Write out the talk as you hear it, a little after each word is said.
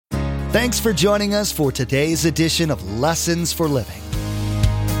Thanks for joining us for today's edition of Lessons for Living.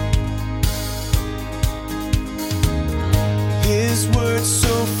 His word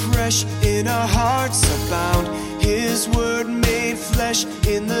so fresh in our hearts abound. His word made flesh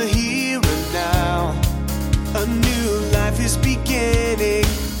in the here and now. A new life is beginning.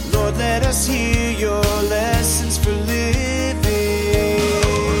 Lord, let us hear your lessons for living.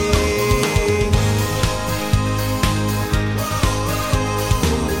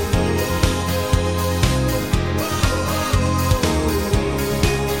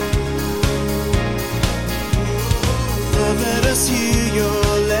 Lord, let us hear your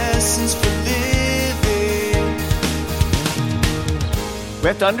lessons for living. We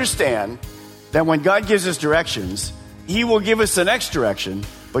have to understand that when God gives us directions, He will give us the next direction,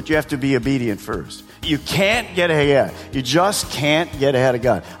 but you have to be obedient first. You can't get ahead. You just can't get ahead of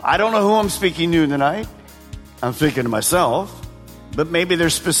God. I don't know who I'm speaking to tonight. I'm thinking to myself, but maybe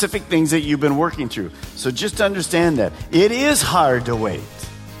there's specific things that you've been working through. So just understand that. It is hard to wait.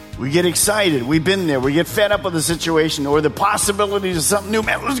 We get excited. We've been there. We get fed up with the situation or the possibilities of something new.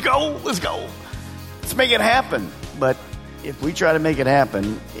 Man, let's go. Let's make it happen. But if we try to make it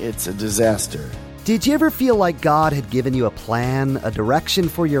happen, it's a disaster. Did you ever feel like God had given you a plan, a direction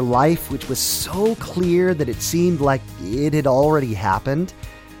for your life, which was so clear that it seemed like it had already happened?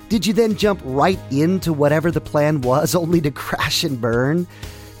 Did you then jump right into whatever the plan was, only to crash and burn?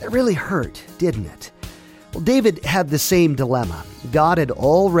 It really hurt, didn't it? Well, David had the same dilemma. God had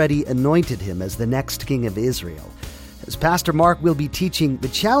already anointed him as the next king of Israel. As Pastor Mark will be teaching, the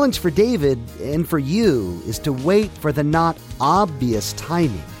challenge for David and for you is to wait for the not obvious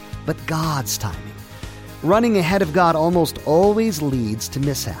timing, but God's timing. Running ahead of God almost always leads to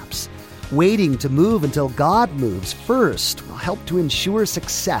mishaps. Waiting to move until God moves first will help to ensure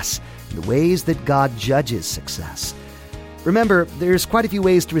success in the ways that God judges success. Remember, there's quite a few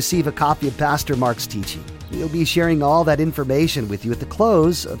ways to receive a copy of Pastor Mark's teaching. We'll be sharing all that information with you at the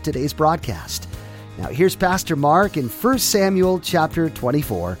close of today's broadcast. Now, here's Pastor Mark in 1 Samuel chapter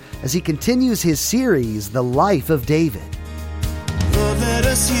 24 as he continues his series, The Life of David. Lord, let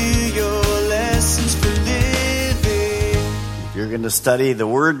us hear your lessons for living. If you're going to study the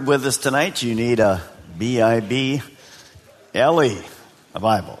Word with us tonight, you need a Bible, a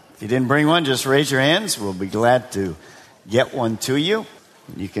Bible. If you didn't bring one, just raise your hands. We'll be glad to get one to you.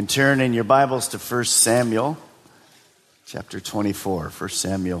 You can turn in your Bibles to 1 Samuel chapter 24. 1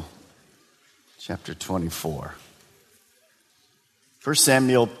 Samuel chapter 24. 1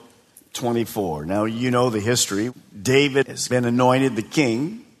 Samuel 24. Now, you know the history. David has been anointed the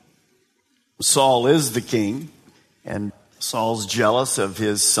king. Saul is the king. And Saul's jealous of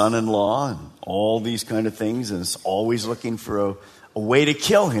his son-in-law and all these kind of things. And is always looking for a way to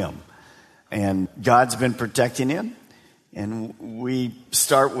kill him. And God's been protecting him. And we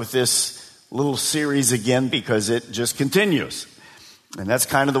start with this little series again because it just continues. And that's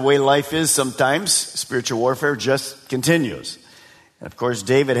kind of the way life is sometimes. Spiritual warfare just continues. And of course,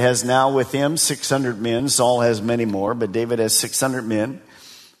 David has now with him 600 men. Saul has many more, but David has 600 men.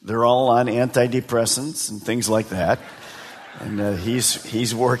 They're all on antidepressants and things like that. And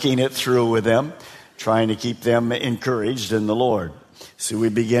he's working it through with them, trying to keep them encouraged in the Lord. So we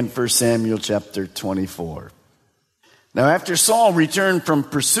begin 1 Samuel chapter 24. Now, after Saul returned from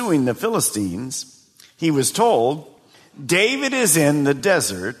pursuing the Philistines, he was told, David is in the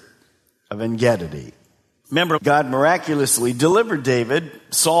desert of En-Gedi. Remember, God miraculously delivered David.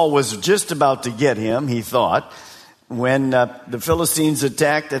 Saul was just about to get him, he thought, when the Philistines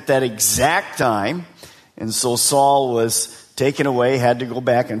attacked at that exact time. And so Saul was taken away, had to go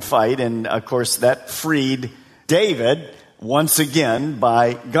back and fight. And, of course, that freed David once again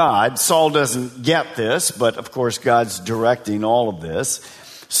by God. Saul doesn't get this, but, of course, God's directing all of this.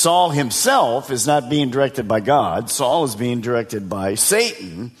 Saul himself is not being directed by God. Saul is being directed by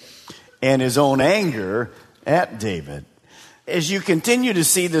Satan and his own anger at David. As you continue to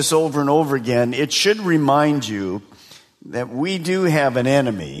see this over and over again, it should remind you that we do have an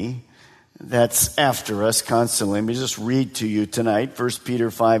enemy that's after us constantly. Let me just read to you tonight, 1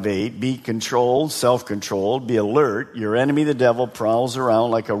 Peter 5:8. Be controlled, self-controlled, be alert. Your enemy, the devil, prowls around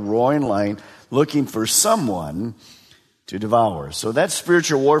like a roaring lion looking for someone to devour. So that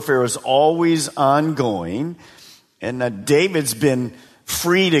spiritual warfare is always ongoing. And David's been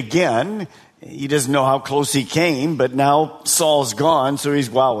freed again. He doesn't know how close he came, but now Saul's gone. So he's,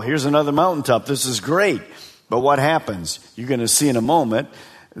 wow, here's another mountaintop. This is great. But what happens? You're going to see in a moment.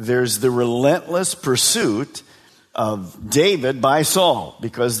 There's the relentless pursuit of David by Saul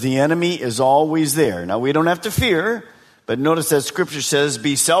because the enemy is always there. Now, we don't have to fear, but notice that Scripture says,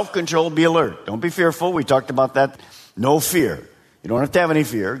 be self-controlled, be alert. Don't be fearful. We talked about that. No fear. You don't have to have any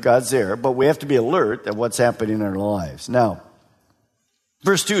fear. God's there. But we have to be alert at what's happening in our lives. Now,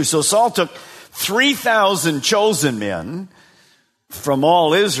 verse 2, so Saul took 3,000 chosen men from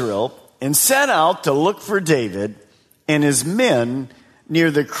all Israel and set out to look for David and his men near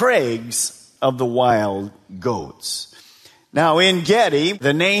the crags of the wild goats. Now, in Gedi,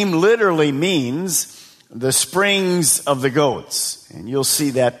 the name literally means the springs of the goats. And you'll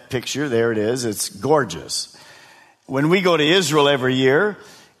see that picture. There it is. It's gorgeous. When we go to Israel every year,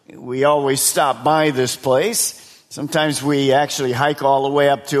 we always stop by this place. Sometimes we actually hike all the way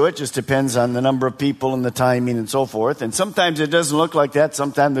up to it. Just depends on the number of people and the timing and so forth. And sometimes it doesn't look like that.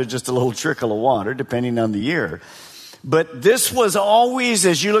 Sometimes there's just a little trickle of water, depending on the year. But this was always,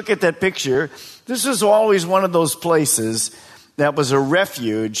 as you look at that picture, this was always one of those places that was a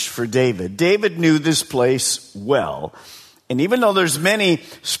refuge for David. David knew this place well. And even though there's many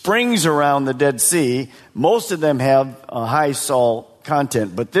springs around the Dead Sea, most of them have a high salt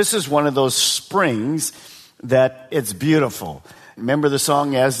content. But this is one of those springs that it's beautiful. Remember the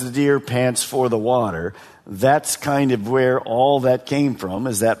song, As the Deer Pants for the Water? That's kind of where all that came from,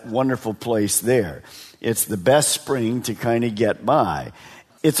 is that wonderful place there. It's the best spring to kind of get by.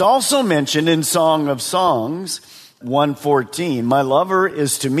 It's also mentioned in Song of Songs 1:14. My lover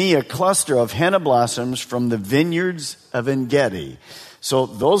is to me a cluster of henna blossoms from the vineyards of En-Gedi. So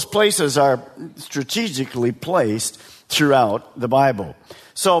those places are strategically placed throughout the Bible.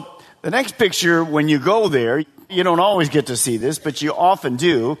 So the next picture, when you go there, you don't always get to see this, but you often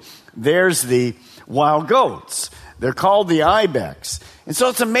do. There's the wild goats. They're called the ibex. And so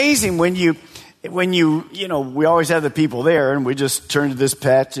it's amazing when you we always have the people there, and we just turn to this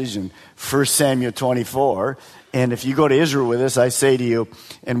passage in 1 Samuel 24. And if you go to Israel with us, I say to you,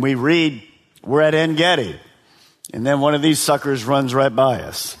 and we read, we're at En-Gedi. And then one of these suckers runs right by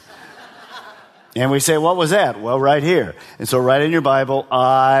us. And we say, what was that? Well, right here. And so write in your Bible,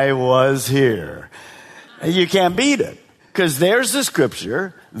 I was here. And you can't beat it. Because there's the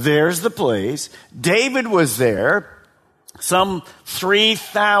scripture. There's the place. David was there some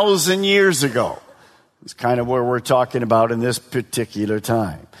 3,000 years ago. It's kind of where we're talking about in this particular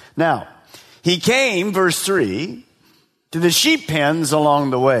time. Now, he came, verse 3, to the sheep pens along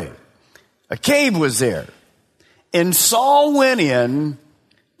the way. A cave was there. And Saul went in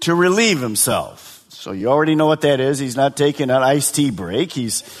to relieve himself. So you already know what that is. He's not taking an iced tea break.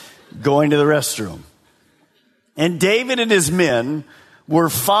 He's going to the restroom. And David and his men were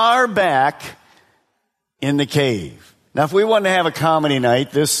far back in the cave. Now, if we wanted to have a comedy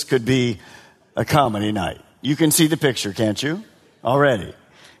night, this could be a comedy night. You can see the picture, can't you? Already.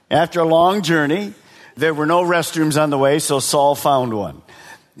 After a long journey, there were no restrooms on the way, so Saul found one.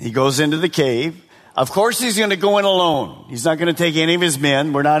 He goes into the cave. Of course, he's going to go in alone. He's not going to take any of his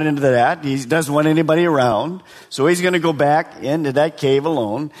men. We're not into that. He doesn't want anybody around. So he's going to go back into that cave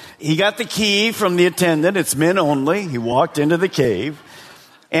alone. He got the key from the attendant. It's men only. He walked into the cave.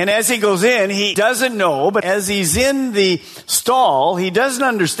 And as he goes in, he doesn't know, but as he's in the stall, he doesn't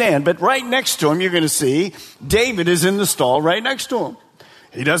understand. But right next to him, you're going to see David is in the stall right next to him.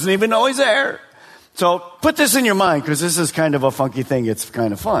 He doesn't even know he's there. So put this in your mind, because this is kind of a funky thing. It's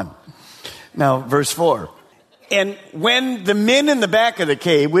kind of fun. Now, verse 4. And when the men in the back of the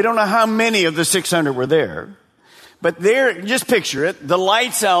cave, we don't know how many of the 600 were there, but there, just picture it, the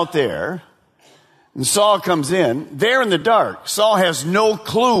light's out there, and Saul comes in. They're in the dark. Saul has no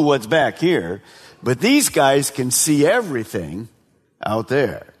clue what's back here, but these guys can see everything out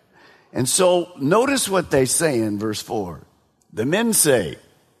there. And so notice what they say in verse 4. The men say,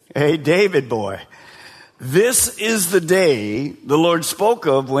 hey, David boy, this is the day the Lord spoke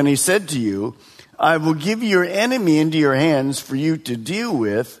of when he said to you, I will give your enemy into your hands for you to deal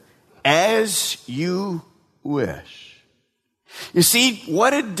with as you wish. You see,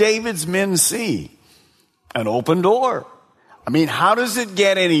 what did David's men see? An open door. I mean, how does it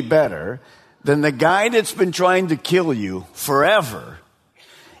get any better than the guy that's been trying to kill you forever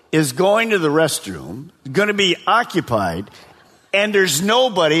is going to the restroom, going to be occupied, and there's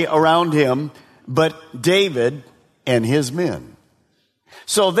nobody around him but David and his men.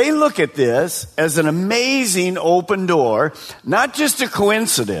 So they look at this as an amazing open door, not just a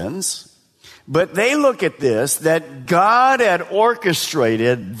coincidence, but they look at this, that God had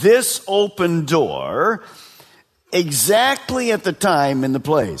orchestrated this open door exactly at the time and the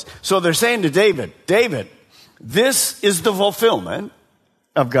place. So they're saying to David, David, this is the fulfillment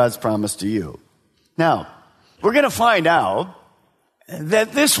of God's promise to you. Now, we're going to find out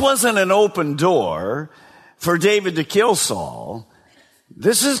that this wasn't an open door for David to kill Saul.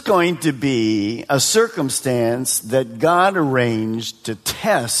 This is going to be a circumstance that God arranged to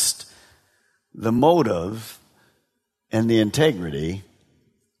test the motive and the integrity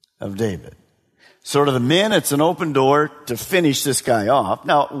of David. So to the men, it's an open door to finish this guy off.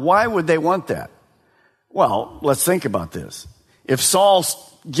 Now, why would they want that? Well, let's think about this. If Saul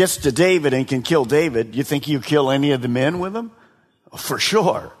gets to David and can kill David, you think you kill any of the men with him? For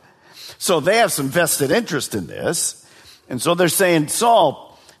sure. So they have some vested interest in this. And so they're saying,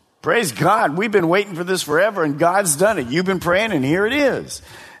 Saul, praise God, we've been waiting for this forever, and God's done it. You've been praying, and here it is.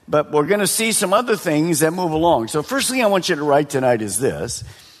 But we're going to see some other things that move along. So first thing I want you to write tonight is this,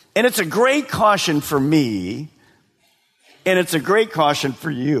 and it's a great caution for me, and it's a great caution for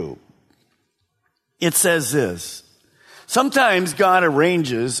you. It says this: sometimes God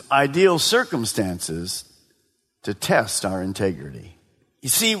arranges ideal circumstances to test our integrity. You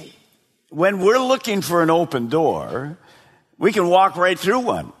see, when we're looking for an open door, we can walk right through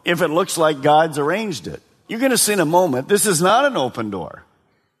one if it looks like God's arranged it. You're going to see in a moment, this is not an open door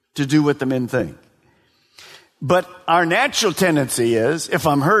to do what the men think. But our natural tendency is, if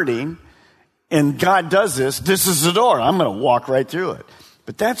I'm hurting and God does this, this is the door. I'm going to walk right through it.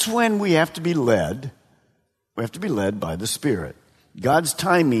 But that's when we have to be led. We have to be led by the Spirit. God's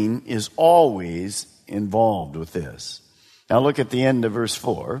timing is always involved with this. Now look at the end of verse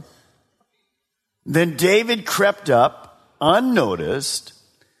 4. Then David crept up unnoticed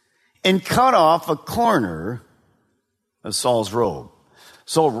and cut off a corner of Saul's robe.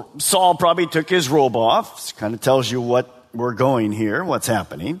 So Saul probably took his robe off. This kind of tells you what we're going here, what's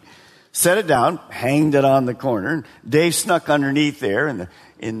happening. Set it down, hanged it on the corner. Dave snuck underneath there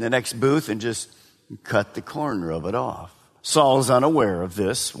in the next booth and just cut the corner of it off. Saul is unaware of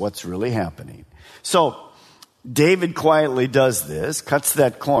this, what's really happening. So David quietly does this, cuts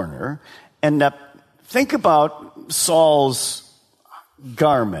that corner, and think about Saul's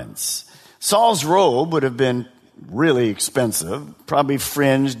garments. Saul's robe would have been really expensive, probably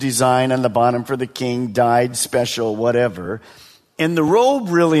fringe design on the bottom for the king, dyed special, whatever. And the robe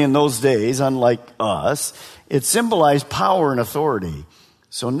really in those days, unlike us, it symbolized power and authority.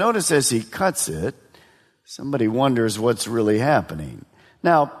 So notice as he cuts it, somebody wonders what's really happening.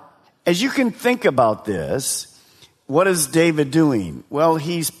 Now, as you can think about this, what is David doing? Well,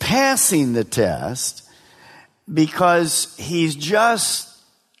 he's passing the test because he's just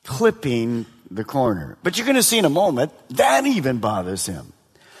clipping the corner. But you're going to see in a moment, that even bothers him.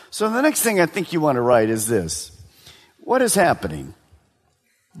 So the next thing I think you want to write is this. What is happening?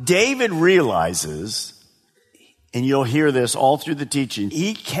 David realizes, and you'll hear this all through the teaching,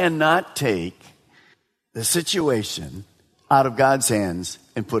 he cannot take the situation out of God's hands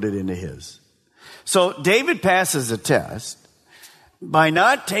and put it into his. So David passes a test by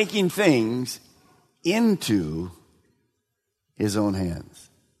not taking things into his own hands.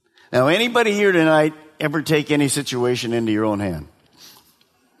 Now, anybody here tonight ever take any situation into your own hand?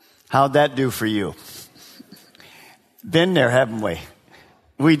 How'd that do for you? Been there, haven't we?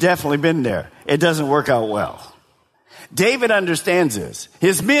 We definitely been there. It doesn't work out well. David understands this.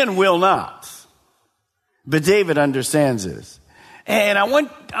 His men will not. But David understands this. And I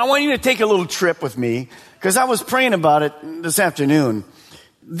want you to take a little trip with me, because I was praying about it this afternoon.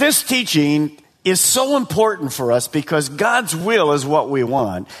 This teaching is so important for us because God's will is what we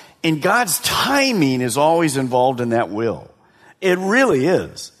want, and God's timing is always involved in that will. It really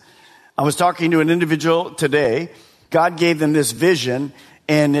is. I was talking to an individual today. God gave them this vision,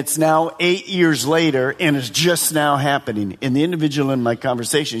 and it's now 8 years later, and it's just now happening. And the individual in my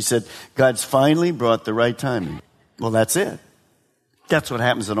conversation, he said, God's finally brought the right timing. Well, that's it. That's what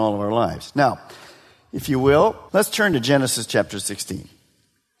happens in all of our lives. Now, if you will, let's turn to Genesis chapter 16.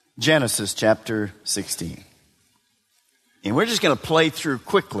 Genesis chapter 16. And we're just going to play through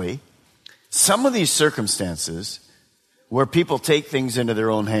quickly some of these circumstances where people take things into their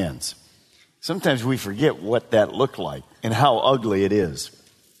own hands. Sometimes we forget what that looked like and how ugly it is.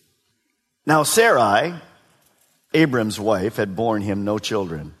 Now, Sarai, Abram's wife, had borne him no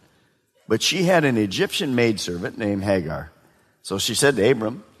children, but she had an Egyptian maidservant named Hagar. So she said to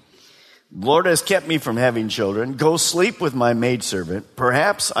Abram, "The Lord has kept me from having children. Go sleep with my maidservant.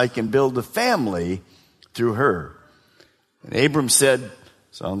 Perhaps I can build a family through her." And Abram said,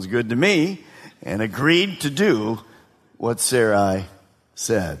 "Sounds good to me," and agreed to do what Sarai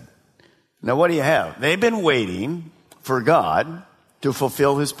said. Now, what do you have? They've been waiting for God to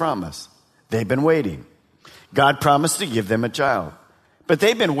fulfill his promise. They've been waiting. God promised to give them a child. But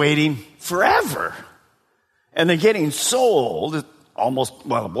they've been waiting forever. And they're getting so old, it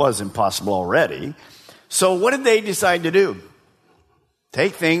was impossible already. So what did they decide to do?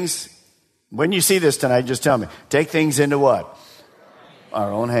 Take things, when you see this tonight, just tell me, take things into what?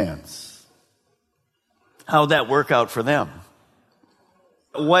 Our own hands. How'd that work out for them?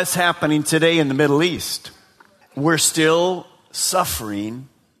 What's happening today in the Middle East? we're still suffering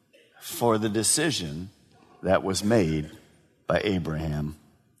for the decision that was made by Abraham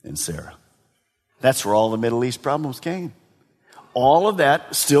and Sarah. That's where all the Middle East problems came. All of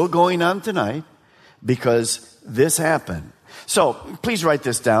that still going on tonight because this happened. So please write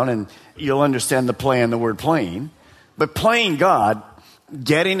this down and you'll understand the play on the word playing. But playing God,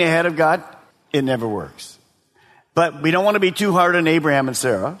 getting ahead of God, it never works. But we don't want to be too hard on Abraham and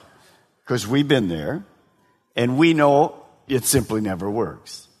Sarah because we've been there and we know it simply never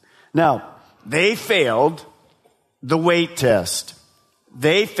works. Now, they failed the weight test.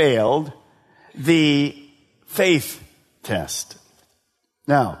 They failed the faith test.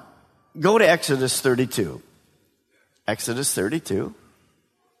 Now, go to Exodus 32. Exodus 32.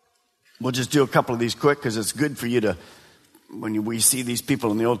 We'll just do a couple of these quick because it's good for you to, when we see these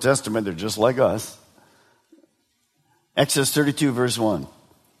people in the Old Testament, they're just like us. Exodus 32, verse 1.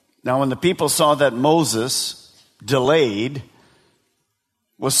 Now, when the people saw that Moses delayed,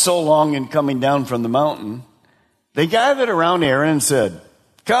 was so long in coming down from the mountain, they gathered around Aaron and said,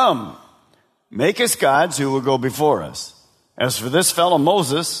 "Come, make us gods who will go before us. As for this fellow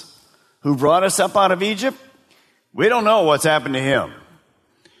Moses, who brought us up out of Egypt, we don't know what's happened to him."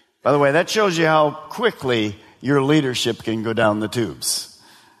 By the way, that shows you how quickly your leadership can go down the tubes.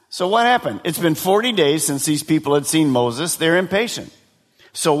 So what happened? It's been 40 days since these people had seen Moses. They're impatient.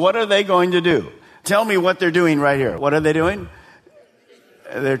 So what are they going to do? Tell me what they're doing right here. What are they doing?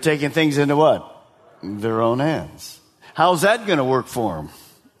 They're taking things into what? Their own hands. How's that going to work for them?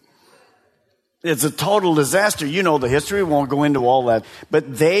 It's a total disaster. You know the history. We won't go into all that.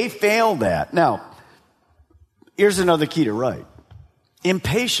 But they failed that. Now, here's another key to write.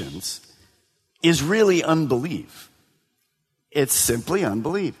 Impatience is really unbelief. It's simply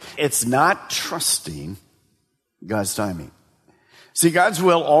unbelief. It's not trusting God's timing. See, God's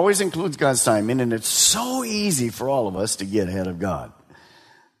will always includes God's timing, and it's so easy for all of us to get ahead of God.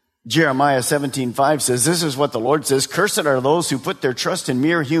 Jeremiah 17:5 says, "This is what the Lord says, cursed are those who put their trust in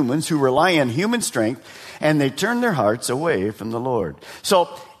mere humans, who rely on human strength, and they turn their hearts away from the Lord." So,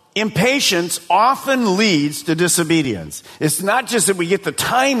 impatience often leads to disobedience. It's not just that we get the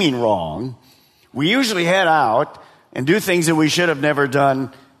timing wrong. We usually head out and do things that we should have never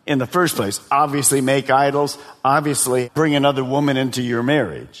done in the first place. Obviously make idols. Obviously bring another woman into your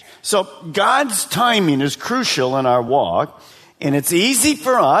marriage. So God's timing is crucial in our walk. And it's easy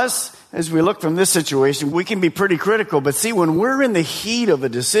for us, as we look from this situation, we can be pretty critical. But see, when we're in the heat of a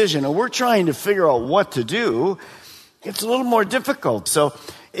decision and we're trying to figure out what to do, it's a little more difficult. So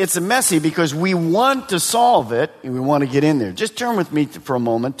it's messy because we want to solve it and we want to get in there. Just turn with me for a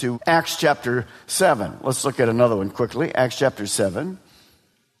moment to Acts chapter 7. Let's look at another one quickly. Acts chapter 7.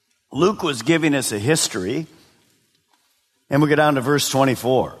 Luke was giving us a history, and we go down to verse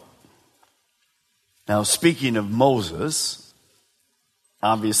 24. Now, speaking of Moses,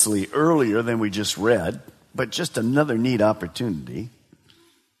 obviously earlier than we just read, but just another neat opportunity.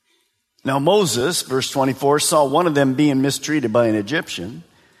 Now, Moses, verse 24, saw one of them being mistreated by an Egyptian.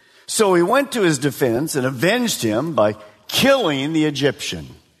 So he went to his defense and avenged him by killing the Egyptian.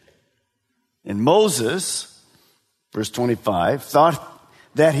 And Moses, verse 25, thought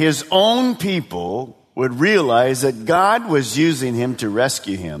that his own people would realize that God was using him to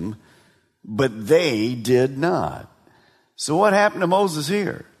rescue him, but they did not. So what happened to Moses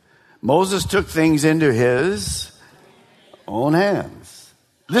here? Moses took things into his own hands.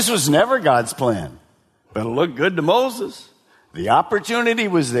 This was never God's plan, but it looked good to Moses. The opportunity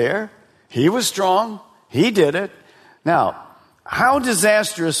was there. He was strong. He did it. Now, how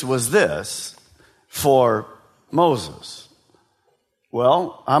disastrous was this for Moses?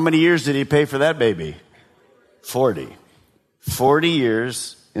 Well, how many years did he pay for that baby? 40. 40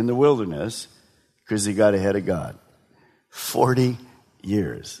 years in the wilderness because he got ahead of God. 40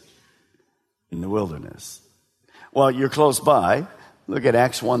 years in the wilderness. Well, you're close by. Look at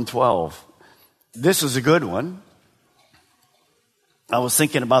Acts 1:12. This is a good one. I was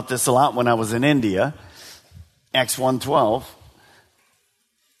thinking about this a lot when I was in India. Acts 1:12.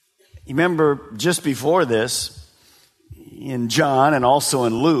 You remember just before this, in John and also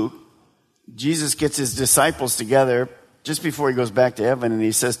in Luke, Jesus gets his disciples together just before he goes back to heaven, and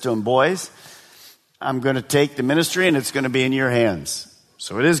he says to them, "Boys, I'm going to take the ministry and it's going to be in your hands."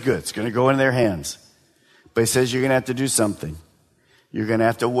 So it is good. It's going to go in their hands. But he says you're going to have to do something. You're going to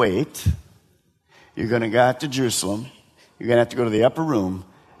have to wait. You're going to go out to Jerusalem. You're going to have to go to the upper room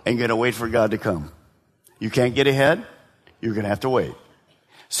and you're going to wait for God to come. You can't get ahead. You're going to have to wait.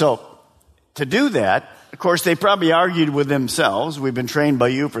 So to do that, of course, they probably argued with themselves. "We've been trained by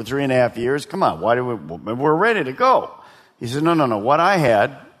you for 3.5 years. Come on, we're ready to go." He said, no. What I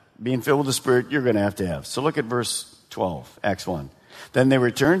had being filled with the Spirit, you're going to have. So look at verse 12, Acts 1. Then they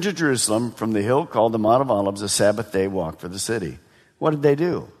returned to Jerusalem from the hill called the Mount of Olives, a Sabbath day walk for the city. What did they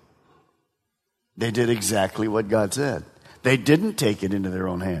do? They did exactly what God said. They didn't take it into their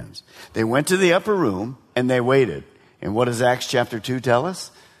own hands. They went to the upper room and they waited. And what does Acts chapter 2 tell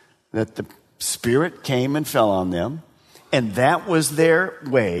us? That the Spirit came and fell on them, and that was their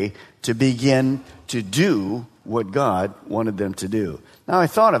way to begin to do what God wanted them to do. Now I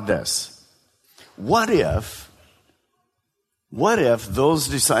thought of this. What if those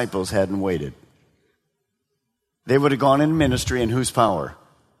disciples hadn't waited? They would have gone in ministry, and whose power?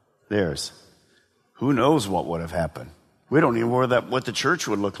 Theirs. Who knows what would have happened? We don't even know what the church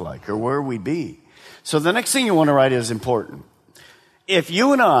would look like or where we'd be. So the next thing you want to write is important. If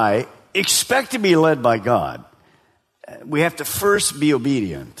you and I expect to be led by God, we have to first be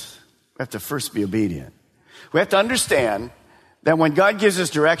obedient. We have to understand that when God gives us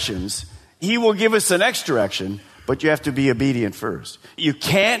directions, He will give us the next direction, but you have to be obedient first. You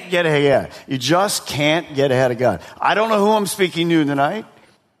can't get ahead. You just can't get ahead of God. I don't know who I'm speaking to tonight.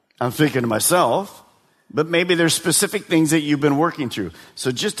 I'm speaking to myself. But maybe there's specific things that you've been working through.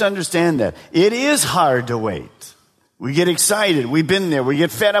 So just understand that. It is hard to wait. We get excited. We've been there. We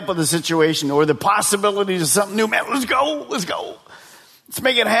get fed up with the situation or the possibilities of something new. Man, let's go. Let's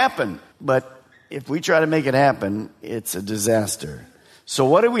make it happen. But if we try to make it happen, it's a disaster. So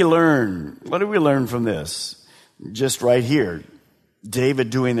what do we learn? What do we learn from this? Just right here, David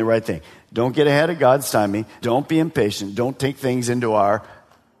doing the right thing. Don't get ahead of God's timing. Don't be impatient. Don't take things into our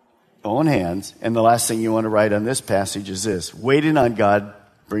own hands. And the last thing you want to write on this passage is this: waiting on God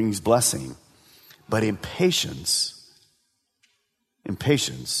brings blessing, but impatience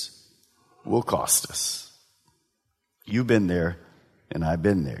will cost us. You've been there and I've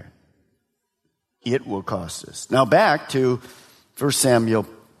been there. It will cost us. Now back to 1 Samuel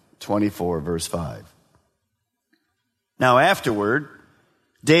 24 verse 5. Now afterward,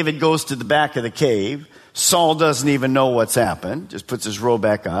 David goes to the back of the cave. Saul doesn't even know what's happened. Just puts his robe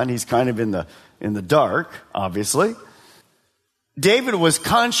back on. He's kind of in the dark, obviously. David was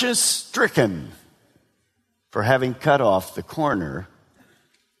conscience-stricken for having cut off the corner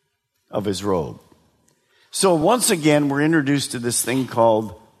of his robe. So once again, we're introduced to this thing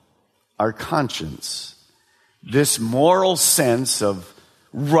called our conscience. This moral sense of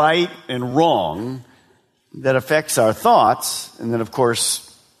right and wrong that affects our thoughts, and then, of course,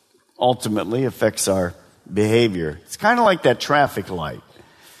 ultimately affects our behavior. It's kind of like that traffic light.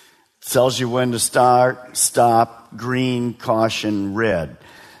 It tells you when to start, stop, green, caution, red.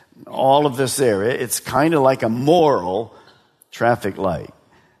 All of this there. It's kind of like a moral traffic light.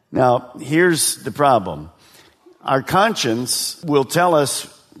 Now, here's the problem. Our conscience will tell us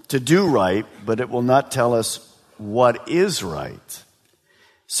to do right, but it will not tell us what is right.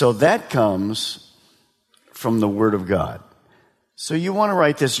 So that comes from the Word of God. So you want to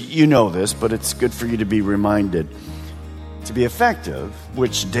write this, you know this, but it's good for you to be reminded. To be effective,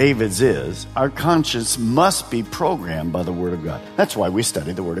 which David's is, our conscience must be programmed by the Word of God. That's why we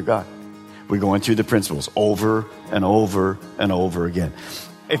study the Word of God. We're going through the principles over and over and over again.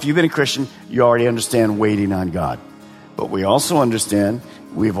 If you've been a Christian, you already understand waiting on God. But we also understand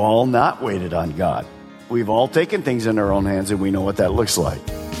we've all not waited on God. We've all taken things in our own hands, and we know what that looks like.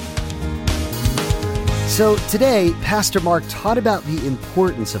 So today, Pastor Mark taught about the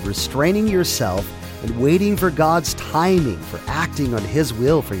importance of restraining yourself and waiting for God's timing for acting on His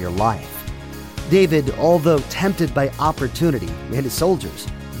will for your life. David, although tempted by opportunity, and his soldiers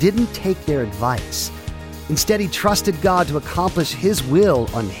didn't take their advice. Instead, he trusted God to accomplish His will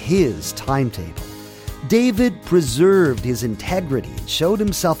on His timetable. David preserved his integrity and showed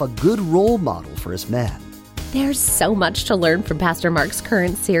himself a good role model for his men. There's so much to learn from Pastor Mark's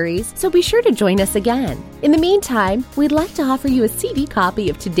current series, so be sure to join us again. In the meantime, we'd like to offer you a CD copy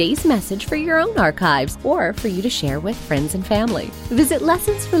of today's message for your own archives or for you to share with friends and family. Visit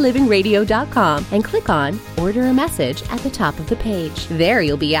lessonsforlivingradio.com and click on Order a Message at the top of the page. There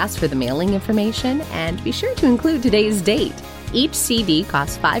you'll be asked for the mailing information, and be sure to include today's date. Each CD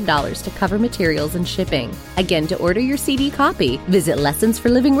costs $5 to cover materials and shipping. Again, to order your CD copy, visit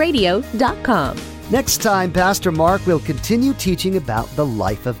lessonsforlivingradio.com. Next time, Pastor Mark will continue teaching about the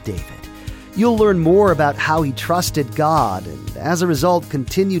life of David. You'll learn more about how he trusted God and, as a result,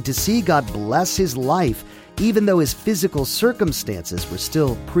 continued to see God bless his life, even though his physical circumstances were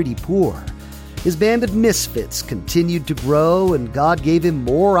still pretty poor. His band of misfits continued to grow, and God gave him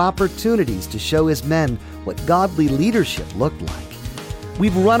more opportunities to show his men what godly leadership looked like.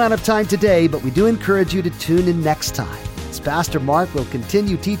 We've run out of time today, but we do encourage you to tune in next time, as Pastor Mark will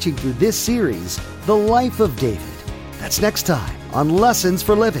continue teaching through this series, The Life of David. That's next time on Lessons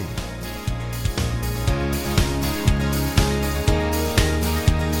for Living.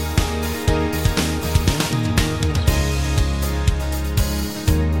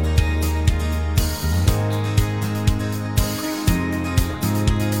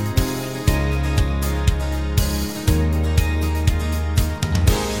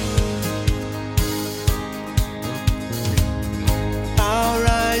 Our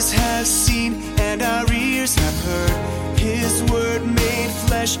eyes have seen and our ears have heard His word made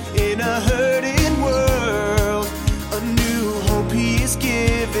flesh in a hurting world. A new hope He is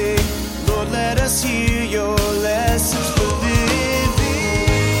giving.